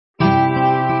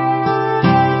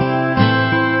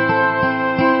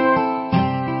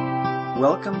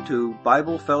Welcome to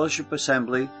Bible Fellowship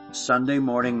Assembly Sunday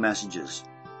Morning Messages.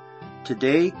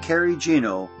 Today, Carrie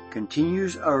Gino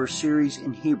continues our series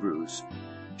in Hebrews,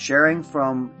 sharing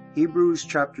from Hebrews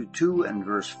chapter 2 and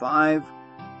verse 5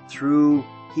 through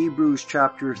Hebrews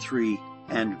chapter 3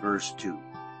 and verse 2.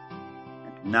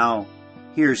 And now,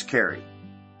 here's Carrie.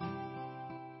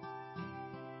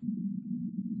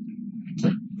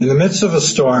 In the midst of a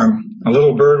storm, a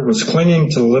little bird was clinging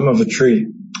to the limb of a tree,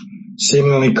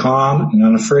 seemingly calm and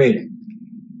unafraid.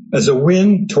 As the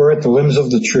wind tore at the limbs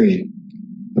of the tree,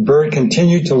 the bird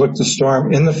continued to look the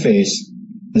storm in the face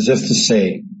as if to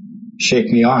say,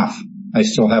 "Shake me off, I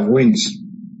still have wings."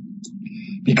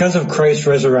 Because of Christ's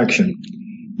resurrection,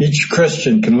 each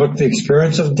Christian can look the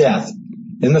experience of death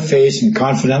in the face and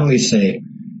confidently say,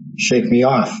 "Shake me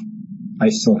off, I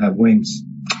still have wings.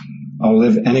 I'll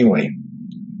live anyway."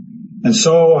 And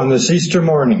so on this Easter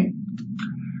morning,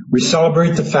 we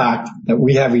celebrate the fact that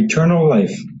we have eternal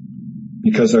life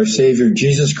because our Savior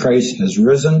Jesus Christ has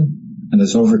risen and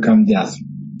has overcome death.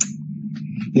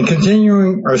 In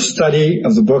continuing our study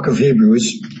of the book of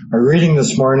Hebrews, our reading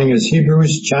this morning is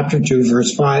Hebrews chapter 2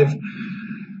 verse 5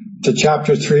 to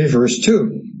chapter 3 verse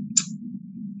 2.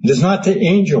 It is not to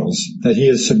angels that he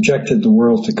has subjected the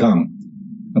world to come,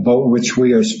 about which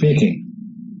we are speaking.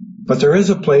 But there is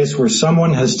a place where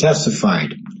someone has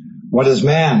testified, "What is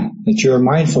man, that you are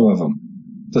mindful of him?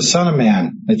 The Son of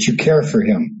Man, that you care for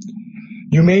him?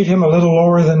 You made him a little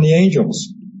lower than the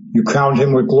angels. You crowned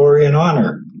him with glory and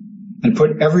honor, and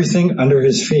put everything under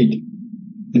his feet."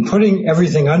 In putting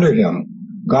everything under him,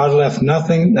 God left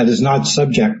nothing that is not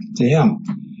subject to him.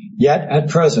 Yet at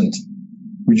present,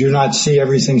 we do not see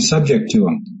everything subject to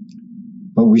him.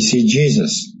 But we see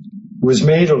Jesus, who was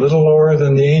made a little lower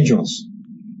than the angels,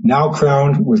 now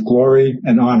crowned with glory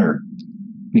and honor,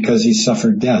 because he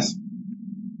suffered death,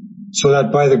 so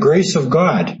that by the grace of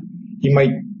God he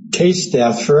might taste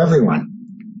death for everyone,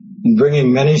 in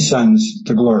bringing many sons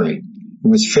to glory. It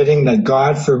was fitting that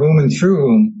God, for whom and through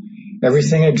whom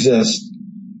everything exists,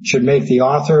 should make the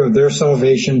author of their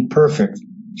salvation perfect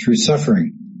through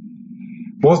suffering.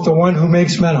 Both the one who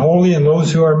makes men holy and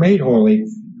those who are made holy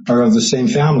are of the same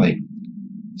family.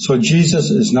 So Jesus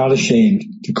is not ashamed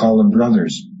to call them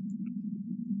brothers.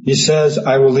 He says,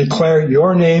 "I will declare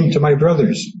your name to my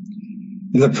brothers.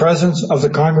 In the presence of the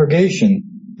congregation,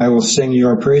 I will sing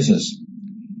your praises."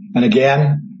 And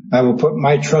again, "I will put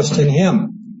my trust in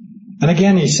him." And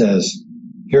again he says,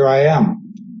 "Here I am,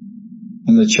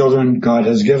 and the children God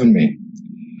has given me."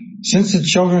 Since the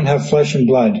children have flesh and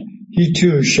blood, he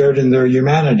too shared in their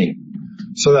humanity,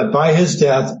 so that by his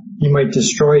death he might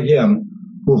destroy him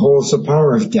who holds the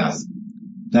power of death,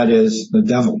 that is, the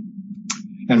devil,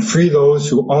 and free those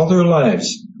who all their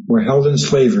lives were held in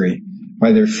slavery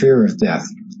by their fear of death.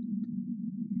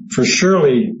 For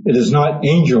surely it is not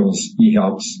angels he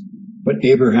helps, but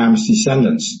Abraham's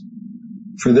descendants.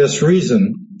 For this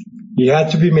reason, he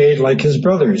had to be made like his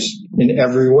brothers in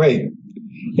every way,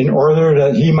 in order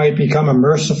that he might become a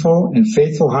merciful and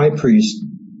faithful high priest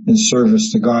in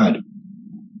service to God,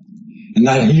 and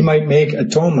that he might make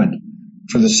atonement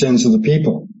for the sins of the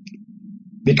people.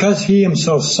 Because he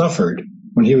himself suffered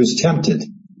when he was tempted,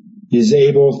 he is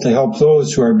able to help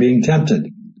those who are being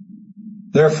tempted.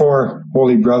 Therefore,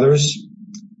 holy brothers,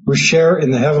 who share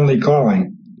in the heavenly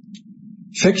calling,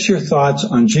 fix your thoughts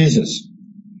on Jesus,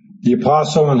 the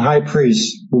apostle and high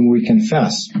priest whom we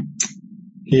confess.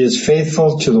 He is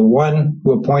faithful to the one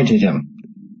who appointed him,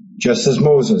 just as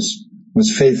Moses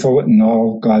was faithful in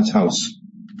all God's house.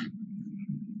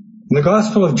 In the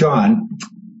Gospel of John,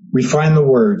 we find the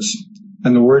words,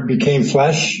 "And the Word became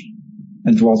flesh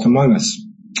and dwelt among us."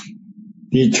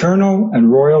 The eternal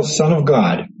and royal Son of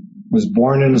God was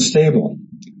born in a stable,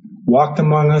 walked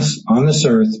among us on this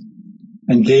earth,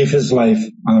 and gave his life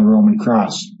on a Roman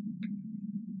cross.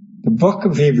 The book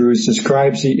of Hebrews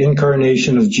describes the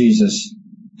incarnation of Jesus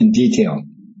in detail.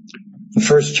 The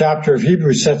first chapter of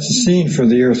Hebrews sets the scene for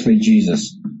the earthly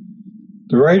Jesus.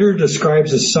 The writer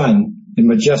describes his Son in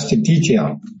majestic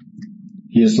detail.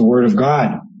 He is the Word of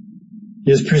God.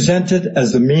 He is presented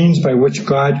as the means by which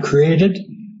God created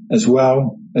as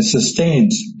well as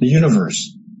sustains the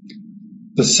universe.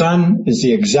 The Son is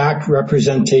the exact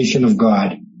representation of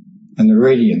God and the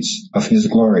radiance of his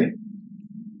glory.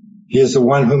 He is the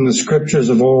one whom the scriptures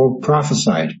of old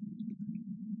prophesied.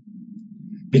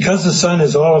 Because the Son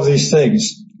is all of these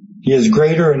things, he is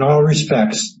greater in all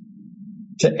respects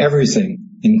to everything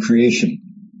in creation.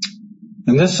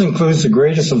 And this includes the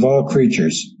greatest of all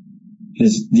creatures,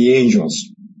 the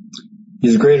angels. He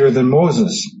is greater than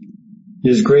Moses. He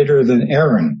is greater than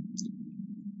Aaron.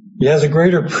 He has a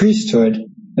greater priesthood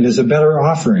and is a better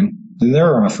offering than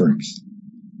their offerings.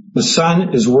 The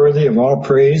Son is worthy of all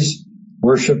praise,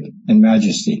 worship, and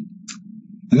majesty.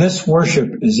 And this worship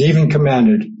is even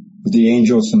commanded of the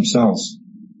angels themselves.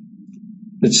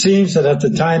 It seems that at the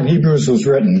time Hebrews was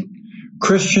written,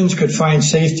 Christians could find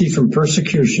safety from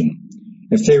persecution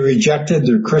if they rejected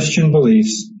their Christian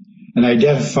beliefs and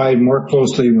identified more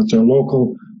closely with their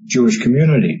local Jewish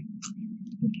community.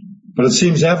 But it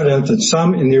seems evident that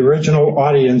some in the original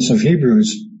audience of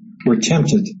Hebrews were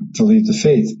tempted to leave the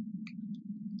faith.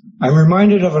 I'm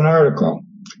reminded of an article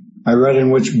I read in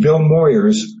which Bill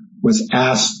Moyers was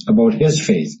asked about his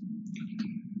faith.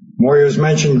 Moyers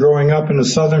mentioned growing up in a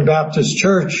Southern Baptist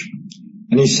church,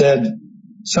 and he said,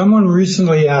 "Someone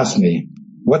recently asked me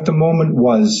what the moment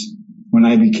was when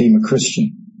I became a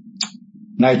Christian.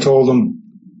 And I told them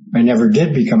I never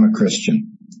did become a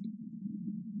Christian.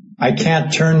 I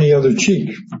can't turn the other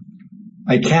cheek.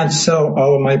 I can't sell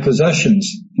all of my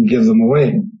possessions and give them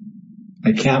away.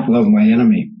 I can't love my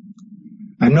enemy.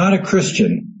 I'm not a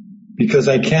Christian because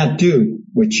I can't do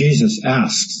what Jesus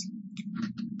asks.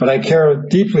 But I care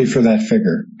deeply for that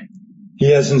figure.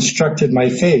 He has instructed my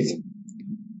faith.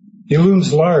 He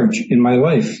looms large in my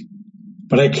life,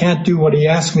 but I can't do what he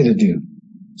asked me to do,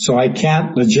 so I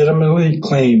can't legitimately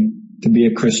claim to be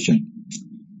a Christian."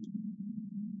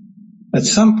 At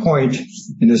some point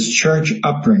in his church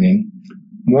upbringing,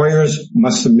 Moyers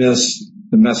must have missed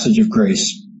the message of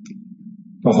grace.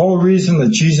 The whole reason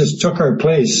that Jesus took our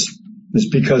place is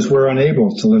because we're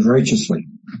unable to live righteously.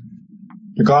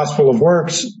 The gospel of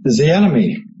works is the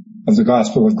enemy of the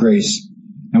gospel of grace,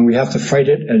 and we have to fight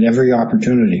it at every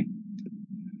opportunity.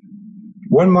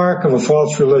 One mark of a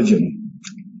false religion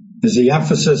is the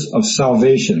emphasis of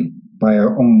salvation by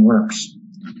our own works.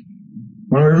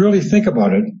 When we really think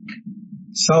about it,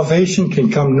 salvation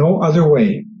can come no other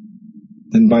way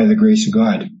than by the grace of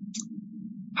God.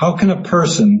 How can a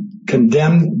person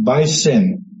condemned by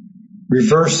sin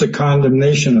reverse the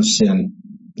condemnation of sin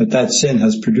that sin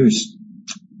has produced?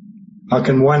 How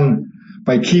can one,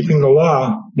 by keeping the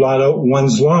law, blot out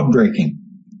one's law breaking?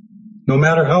 No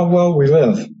matter how well we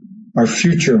live, our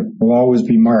future will always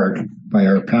be marred by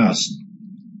our past.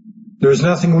 There is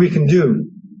nothing we can do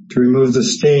to remove the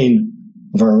stain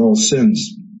of our old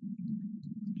sins.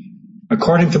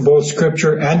 According to both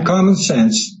Scripture and common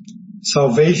sense,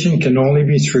 salvation can only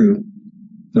be through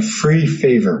the free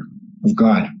favor of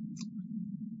God.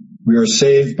 We are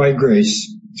saved by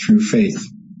grace through faith.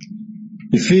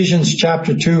 Ephesians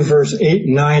chapter 2 verse 8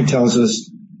 and 9 tells us,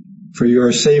 "For you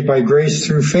are saved by grace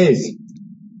through faith,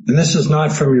 and this is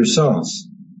not from yourselves.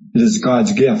 It is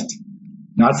God's gift,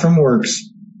 not from works,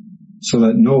 so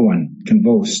that no one can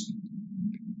boast."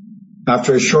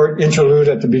 After a short interlude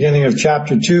at the beginning of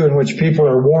chapter 2 in which people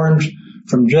are warned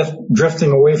from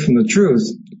drifting away from the truth,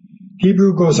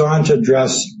 Hebrew goes on to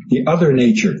address the other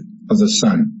nature of the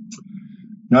Son.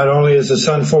 Not only is the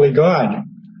Son fully God,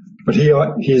 but he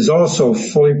is also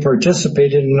fully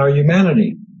participated in our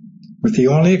humanity, with the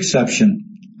only exception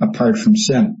apart from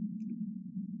sin.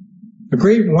 A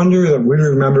great wonder that we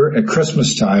remember at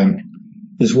Christmas time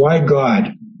is why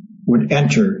God would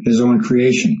enter his own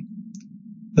creation.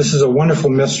 This is a wonderful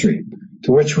mystery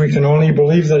to which we can only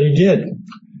believe that he did,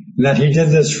 and that he did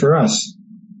this for us,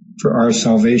 for our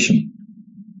salvation.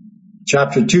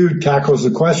 Chapter 2 tackles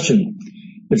the question,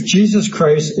 if Jesus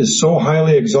Christ is so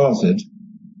highly exalted,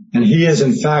 and he is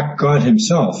in fact God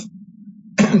himself,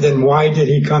 then why did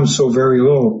he come so very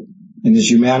low in his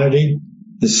humanity,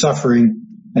 his suffering,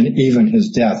 and even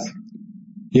his death?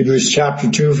 Hebrews chapter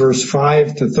 2 verse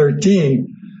 5 to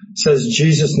 13 says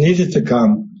Jesus needed to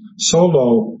come so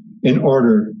low in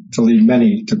order to lead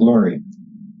many to glory.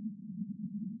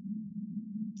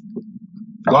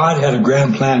 God had a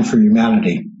grand plan for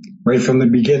humanity right from the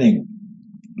beginning,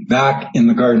 back in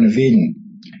the Garden of Eden.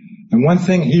 And one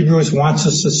thing Hebrews wants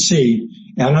us to see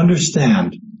and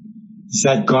understand is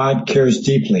that God cares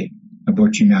deeply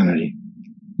about humanity.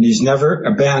 And he's never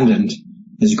abandoned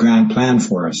his grand plan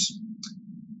for us.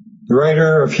 The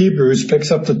writer of Hebrews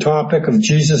picks up the topic of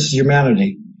Jesus'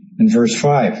 humanity in verse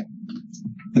 5.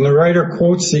 And the writer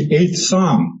quotes the 8th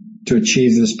Psalm to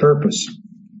achieve this purpose.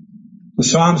 The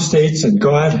Psalm states that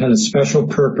God had a special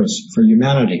purpose for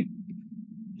humanity.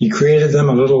 He created them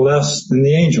a little less than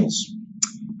the angels.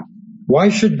 Why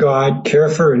should God care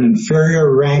for an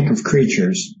inferior rank of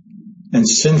creatures, and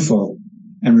sinful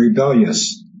and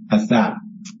rebellious at that?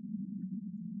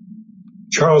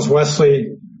 Charles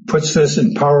Wesley puts this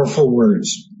in powerful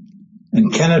words,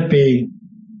 "And can it be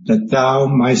that thou,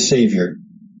 my Savior,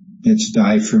 didst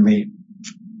die for me?"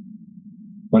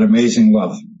 What amazing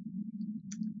love.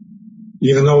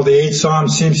 Even though the 8th Psalm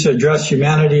seems to address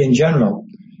humanity in general,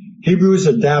 Hebrews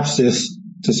adapts this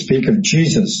to speak of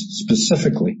Jesus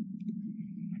specifically.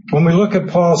 When we look at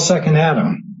Paul's second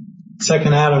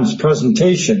Adam's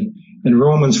presentation in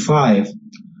Romans 5,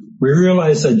 we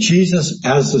realize that Jesus,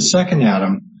 as the second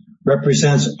Adam,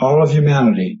 represents all of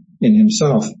humanity in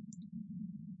himself.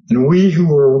 And we who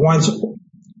were once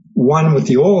one with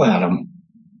the old Adam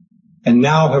and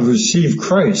now have received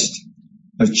Christ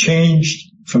have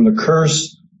changed from the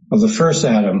curse of the first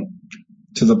Adam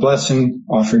to the blessing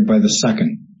offered by the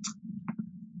second.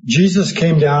 Jesus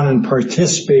came down and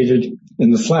participated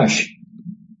in the flesh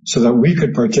so that we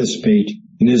could participate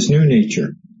in his new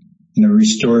nature, in a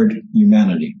restored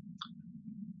humanity.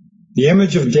 The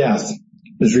image of death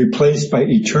is replaced by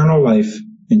eternal life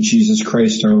in Jesus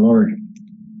Christ our Lord.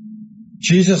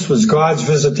 Jesus was God's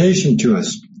visitation to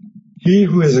us. He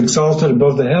who is exalted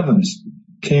above the heavens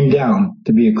came down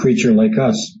to be a creature like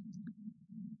us.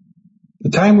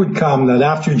 The time would come that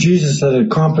after Jesus had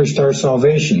accomplished our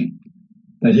salvation,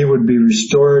 that he would be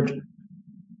restored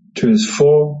to his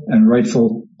full and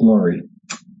rightful glory.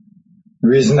 The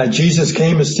reason that Jesus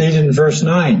came is stated in verse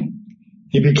 9.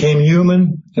 He became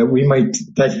human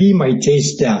that he might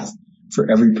taste death for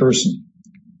every person.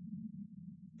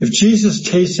 If Jesus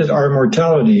tasted our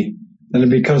mortality, then it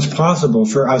becomes possible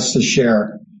for us to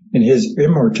share in his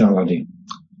immortality.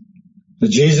 The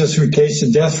Jesus who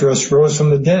tasted death for us rose from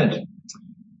the dead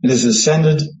and is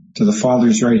ascended to the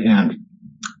Father's right hand.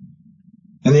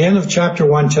 And the end of chapter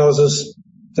 1 tells us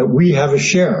that we have a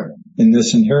share in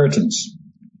this inheritance.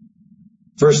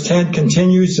 Verse 10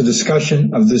 continues the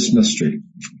discussion of this mystery.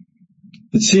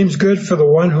 It seems good for the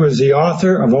one who is the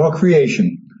author of all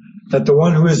creation that the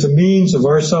one who is the means of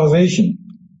our salvation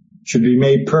should be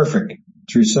made perfect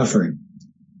through suffering.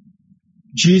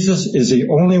 Jesus is the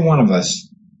only one of us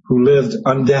who lived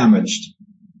undamaged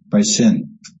by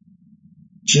sin.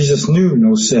 Jesus knew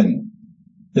no sin.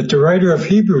 Yet the writer of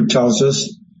Hebrews tells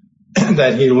us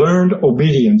that he learned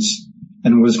obedience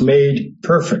and was made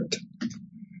perfect.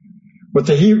 What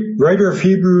the writer of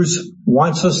Hebrews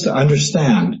wants us to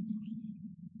understand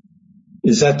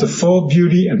is that the full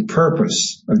beauty and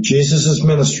purpose of Jesus'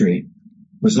 ministry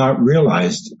was not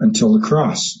realized until the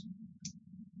cross.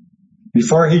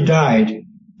 Before he died,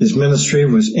 his ministry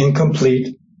was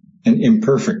incomplete and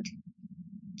imperfect.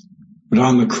 But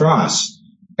on the cross,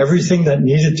 everything that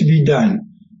needed to be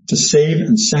done to save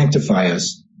and sanctify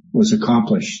us was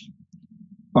accomplished.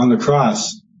 On the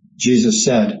cross, Jesus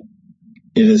said,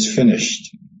 "It is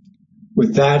finished."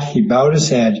 With that, he bowed his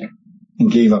head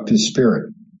and gave up his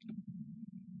spirit.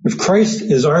 If Christ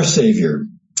is our Savior,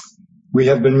 we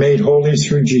have been made holy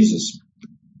through Jesus,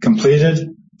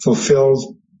 completed,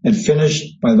 fulfilled, and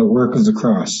finished by the work of the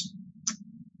cross.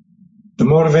 The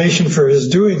motivation for his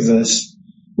doing this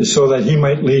is so that he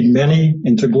might lead many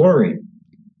into glory.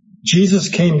 Jesus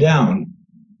came down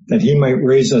that he might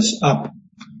raise us up.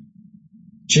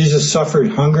 Jesus suffered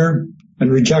hunger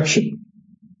and rejection.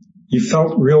 He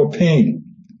felt real pain.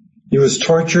 He was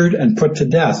tortured and put to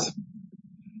death.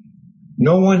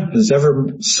 No one has ever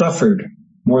suffered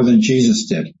more than Jesus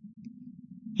did.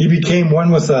 He became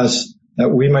one with us that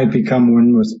we might become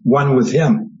one with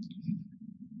him.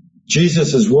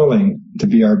 Jesus is willing to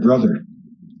be our brother.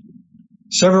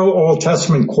 Several Old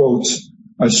Testament quotes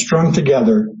are strung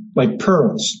together like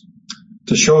pearls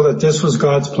to show that this was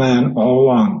God's plan all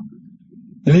along.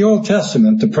 In the Old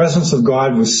Testament, the presence of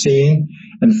God was seen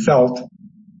and felt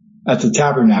at the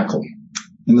tabernacle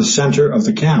in the center of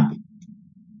the camp.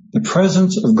 The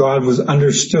presence of God was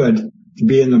understood to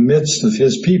be in the midst of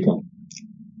his people.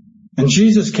 And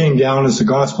Jesus came down, as the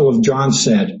Gospel of John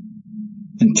said,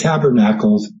 and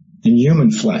tabernacled in human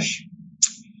flesh.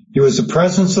 He was the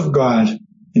presence of God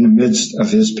in the midst of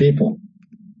his people.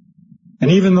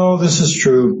 And even though this is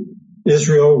true,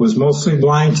 Israel was mostly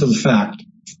blind to the fact,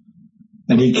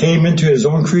 and he came into his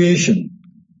own creation,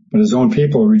 but his own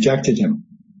people rejected him.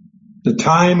 The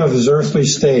time of his earthly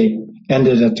stay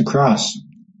ended at the cross.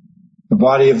 The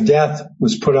body of death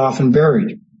was put off and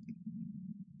buried.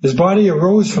 His body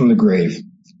arose from the grave,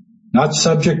 not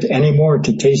subject anymore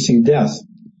to tasting death.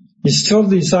 He still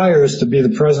desires to be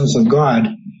the presence of God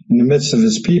in the midst of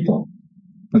his people,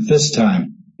 but this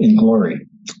time in glory.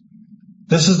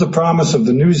 This is the promise of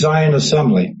the New Zion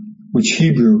Assembly, which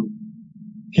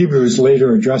Hebrews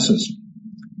later addresses.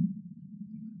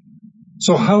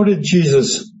 So how did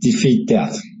Jesus defeat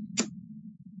death?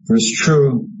 It was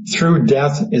true through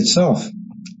death itself.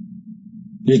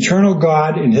 The eternal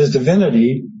God in his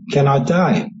divinity cannot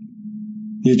die.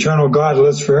 The eternal God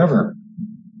lives forever.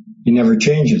 He never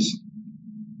changes.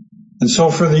 And so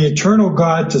for the eternal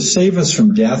God to save us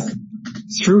from death,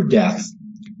 through death,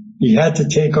 he had to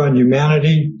take on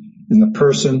humanity in the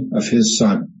person of his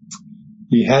Son.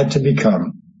 he had to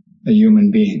become a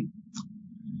human being.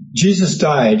 Jesus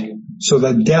died so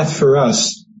that death for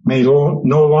us may no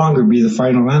longer be the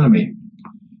final enemy.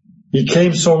 He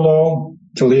came so low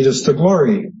to lead us to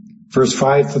glory, verse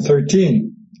 5 to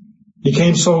 13. He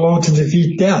came so low to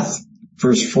defeat death,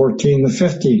 verse 14 to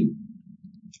 15.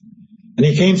 And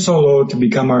he came so low to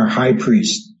become our high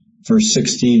priest, verse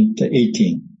 16 to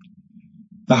 18.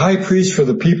 The high priest for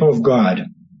the people of God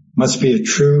must be a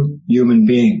true human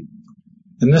being.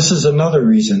 And this is another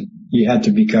reason he had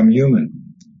to become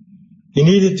human. He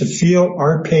needed to feel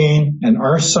our pain and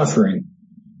our suffering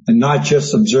and not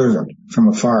just observe it from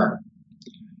afar.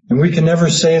 And we can never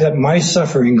say that my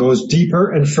suffering goes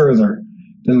deeper and further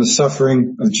than the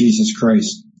suffering of Jesus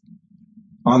Christ.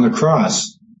 On the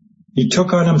cross, he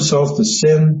took on himself the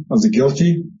sin of the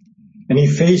guilty, and he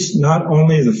faced not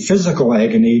only the physical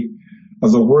agony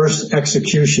of the worst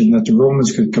execution that the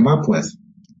Romans could come up with,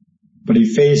 but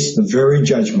he faced the very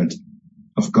judgment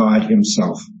of God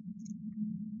himself.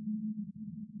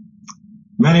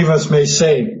 Many of us may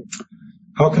say,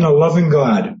 how can a loving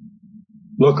God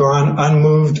look on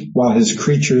unmoved while his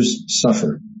creatures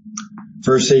suffer?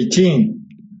 Verse 18,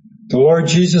 the Lord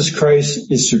Jesus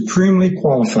Christ is supremely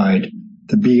qualified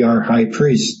to be our high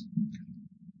priest,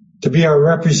 to be our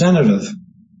representative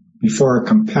before a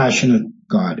compassionate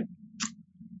God.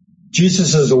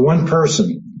 Jesus is the one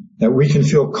person that we can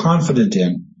feel confident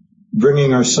in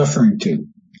bringing our suffering to.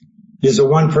 He is the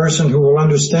one person who will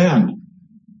understand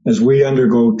as we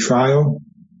undergo trial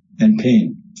and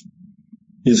pain.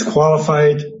 He is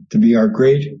qualified to be our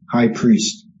great high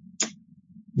priest.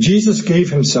 Jesus gave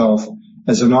himself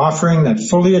as an offering that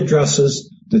fully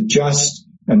addresses the just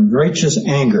and righteous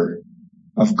anger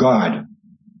of God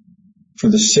for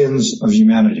the sins of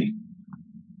humanity.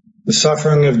 The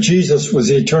suffering of Jesus was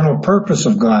the eternal purpose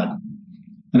of God.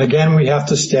 And again, we have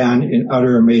to stand in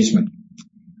utter amazement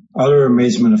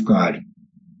of God.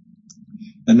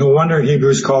 And no wonder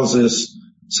Hebrews calls this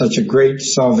such a great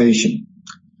salvation.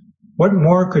 What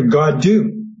more could God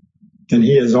do than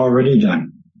he has already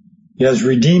done? He has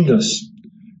redeemed us.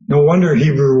 No wonder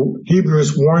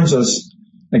Hebrews warns us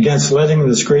against letting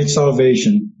this great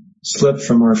salvation slip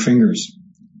from our fingers.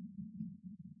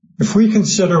 If we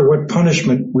consider what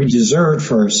punishment we deserved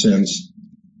for our sins,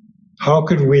 how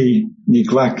could we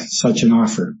neglect such an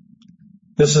offer?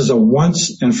 This is a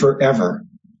once and forever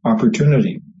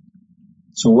opportunity.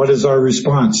 So what is our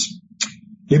response?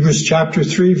 Hebrews chapter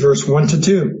 3, verse 1 to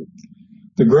 2.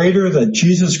 The greater that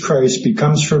Jesus Christ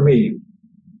becomes for me,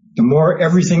 the more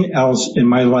everything else in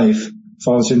my life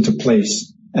falls into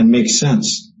place and makes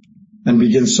sense and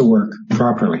begins to work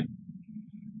properly.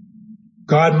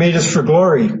 God made us for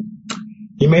glory.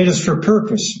 He made us for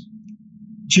purpose.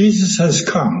 Jesus has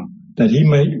come that he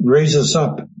might raise us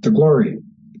up to glory.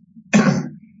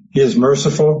 He is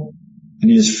merciful and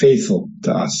he is faithful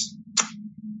to us.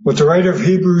 What the writer of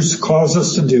Hebrews calls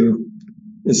us to do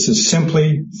is to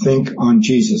simply think on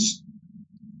Jesus,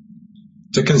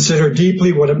 to consider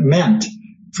deeply what it meant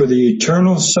for the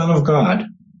eternal Son of God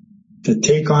to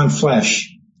take on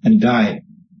flesh and die.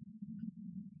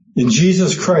 In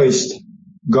Jesus Christ,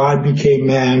 God became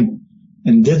man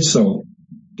and did so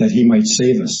that he might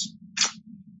save us.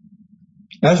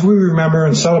 As we remember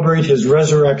and celebrate his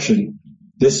resurrection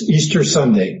this Easter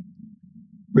Sunday,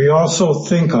 we also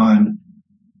think on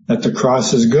that the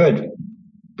cross is good,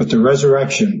 but the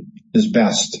resurrection is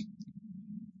best.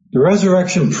 The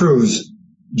resurrection proves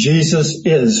Jesus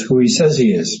is who he says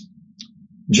he is.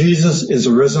 Jesus is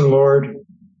the risen Lord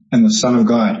and the Son of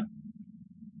God.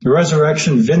 The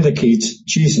resurrection vindicates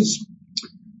Jesus.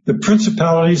 The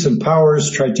principalities and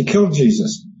powers tried to kill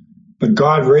Jesus, but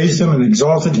God raised him and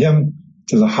exalted him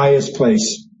to the highest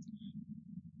place.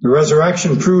 The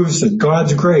resurrection proves that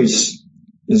God's grace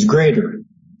is greater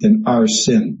than our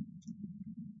sin.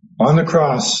 On the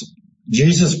cross,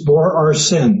 Jesus bore our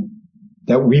sin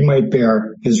that we might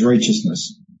bear his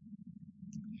righteousness.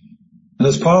 And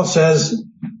as Paul says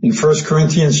in 1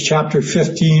 Corinthians chapter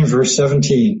 15, verse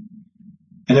 17,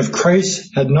 and if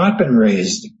Christ had not been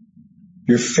raised,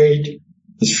 your faith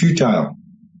is futile.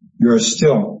 You are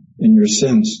still in your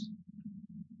sins.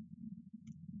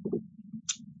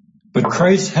 But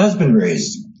Christ has been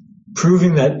raised,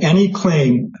 proving that any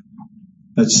claim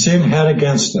that sin had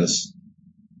against us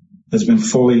has been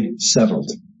fully settled.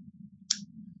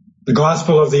 The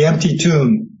gospel of the empty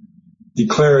tomb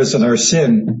declares that our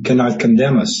sin cannot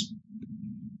condemn us.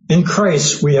 In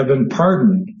Christ, we have been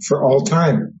pardoned for all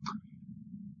time.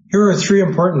 Here are 3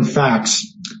 important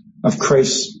facts of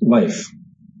Christ's life.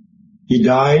 He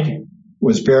died,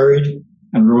 was buried,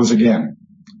 and rose again.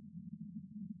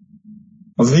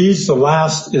 Of these, the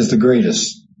last is the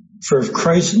greatest. For if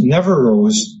Christ never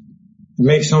rose, it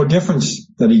makes no difference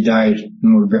that he died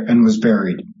and was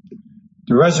buried.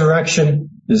 The resurrection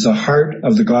is the heart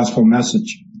of the gospel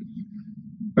message.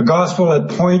 A gospel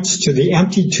that points to the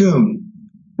empty tomb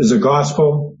is a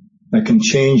gospel that can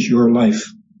change your life.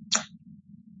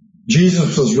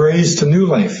 Jesus was raised to new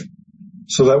life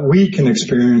so that we can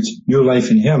experience new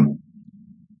life in him.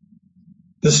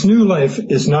 This new life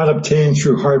is not obtained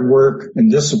through hard work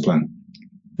and discipline.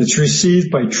 It's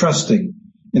received by trusting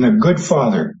in a good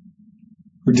Father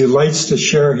who delights to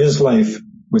share his life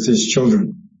with his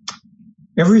children.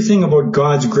 Everything about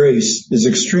God's grace is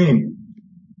extreme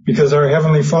because our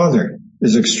Heavenly Father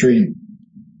is extreme.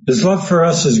 His love for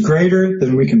us is greater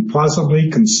than we can possibly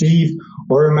conceive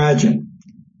or imagine.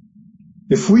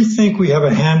 If we think we have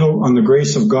a handle on the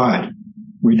grace of God,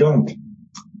 we don't.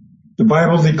 The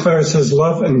Bible declares his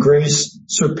love and grace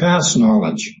surpass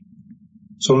knowledge.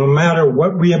 So no matter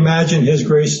what we imagine his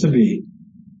grace to be,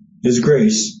 his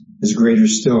grace is greater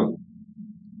still.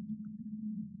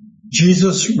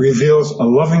 Jesus reveals a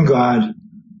loving God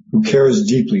who cares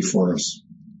deeply for us.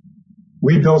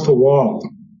 We built a wall,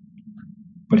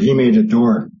 but he made a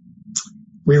door.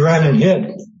 We ran and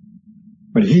hid,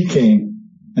 but he came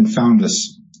and found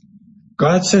us.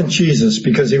 God sent Jesus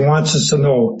because he wants us to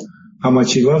know how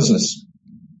much he loves us.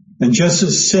 And just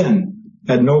as sin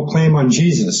had no claim on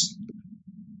Jesus,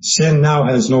 sin now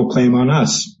has no claim on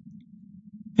us.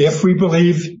 If we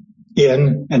believe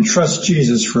in and trust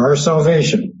Jesus for our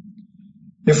salvation,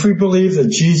 if we believe that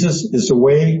Jesus is the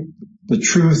way, the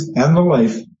truth, and the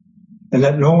life, and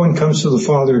that no one comes to the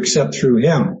Father except through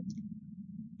him,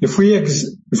 if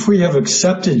we have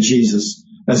accepted Jesus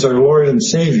as our Lord and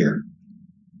Savior,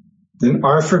 then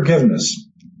our forgiveness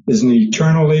is an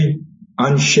eternally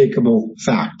unshakable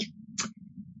fact.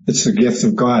 It's the gift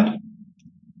of God.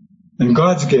 And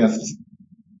God's gifts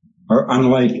are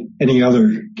unlike any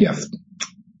other gift.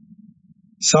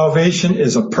 Salvation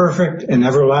is a perfect and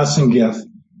everlasting gift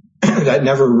that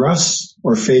never rusts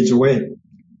or fades away.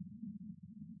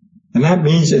 And that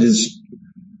means it is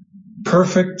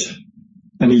perfect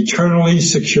and eternally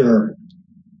secure,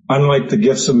 unlike the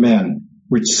gifts of men,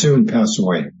 which soon pass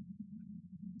away.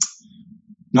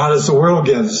 Not as the world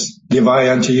gives, give I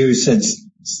unto you,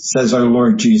 says our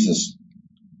Lord Jesus.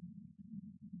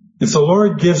 If the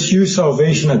Lord gives you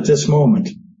salvation at this moment,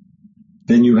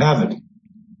 then you have it.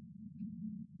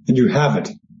 And you have it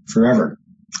forever.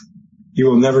 He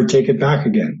will never take it back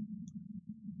again.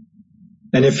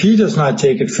 And if he does not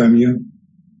take it from you,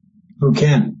 who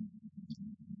can?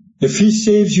 If he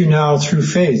saves you now through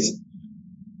faith,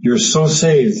 you're so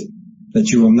saved that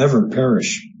you will never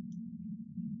perish.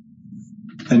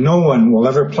 And no one will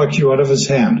ever pluck you out of his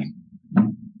hand.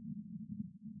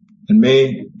 And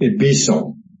may it be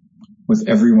so with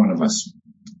every one of us.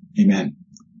 Amen.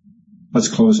 Let's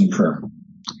close in prayer.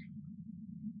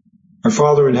 Our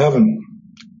Father in heaven,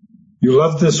 you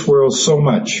loved this world so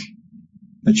much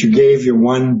that you gave your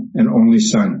one and only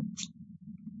Son,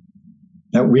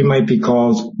 that we might be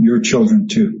called your children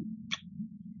too.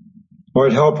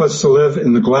 Lord, help us to live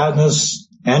in the gladness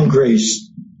and grace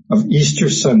of Easter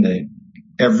Sunday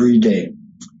every day.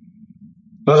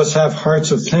 Let us have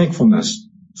hearts of thankfulness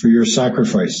for your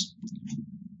sacrifice.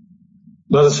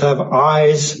 Let us have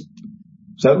eyes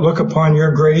that look upon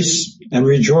your grace and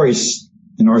rejoice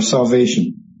in our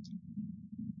salvation.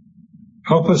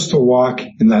 Help us to walk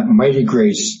in that mighty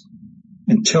grace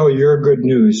and tell your good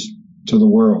news to the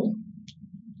world.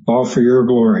 All for your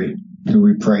glory do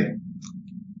we pray.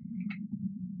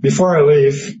 Before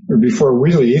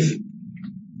we leave,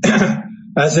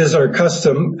 as is our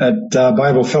custom at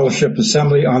Bible Fellowship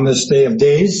Assembly on this day of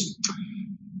days,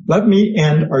 let me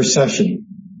end our session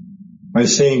by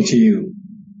saying to you,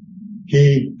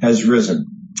 he has risen.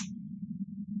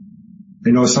 I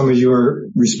know some of you are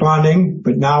responding,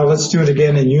 but now let's do it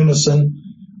again in unison.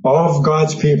 All of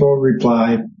God's people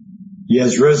reply, he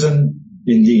has risen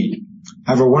indeed.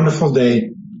 Have a wonderful day,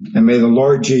 and may the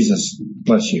Lord Jesus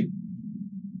bless you.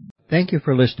 Thank you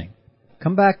for listening.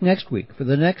 Come back next week for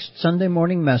the next Sunday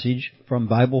morning message from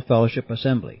Bible Fellowship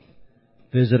Assembly.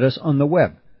 Visit us on the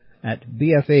web at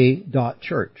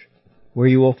bfa.church, where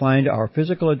you will find our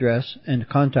physical address and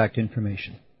contact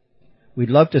information. We'd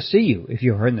love to see you if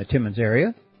you are in the Timmins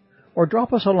area, or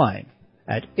drop us a line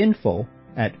at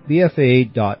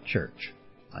info@bfa.church.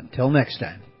 Until next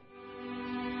time.